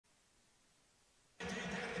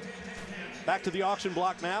Back to the auction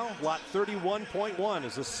block now. Lot 31.1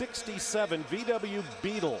 is a 67 VW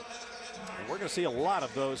Beetle. And we're going to see a lot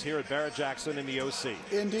of those here at Barrett-Jackson in the OC.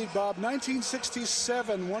 Indeed, Bob.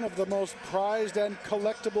 1967, one of the most prized and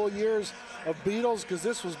collectible years of Beetles, because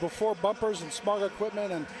this was before bumpers and smart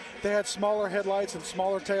equipment, and they had smaller headlights and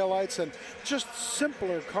smaller taillights and just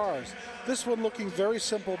simpler cars. This one looking very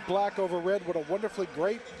simple, black over red, with a wonderfully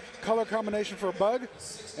great color combination for a bug,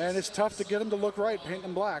 and it's tough to get them to look right, painting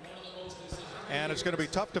them black. And it's going to be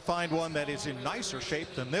tough to find one that is in nicer shape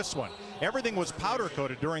than this one. Everything was powder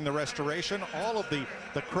coated during the restoration. All of the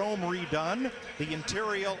chrome redone. The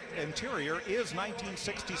interior is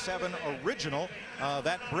 1967 original,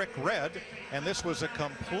 that brick red. And this was a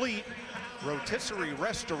complete rotisserie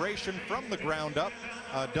restoration from the ground up,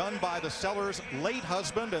 done by the seller's late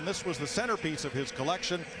husband. And this was the centerpiece of his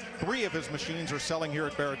collection. 3 of his machines are selling here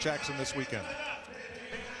at Barrett-Jackson this weekend.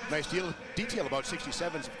 Nice detail about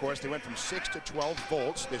 67s, of course. They went from 6 to 12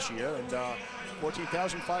 volts this year, and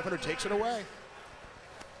 14,500 takes it away.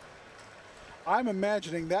 I'm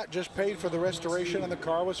imagining that just paid for the restoration and the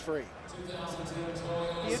car was free.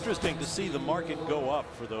 Interesting to see the market go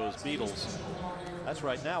up for those Beetles. That's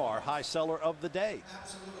right now our high seller of the day.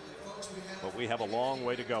 But we have a long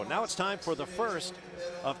way to go. Now it's time for the first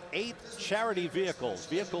of 8 charity vehicles.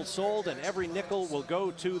 Vehicles sold, and every nickel will go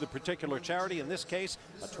to the particular charity. In this case,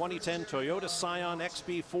 a 2010 Toyota Scion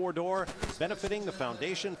XB 4-door, benefiting the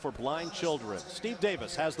Foundation for Blind Children. Steve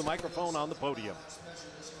Davis has the microphone on the podium.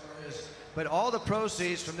 But all the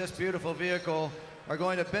proceeds from this beautiful vehicle are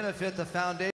going to benefit the foundation.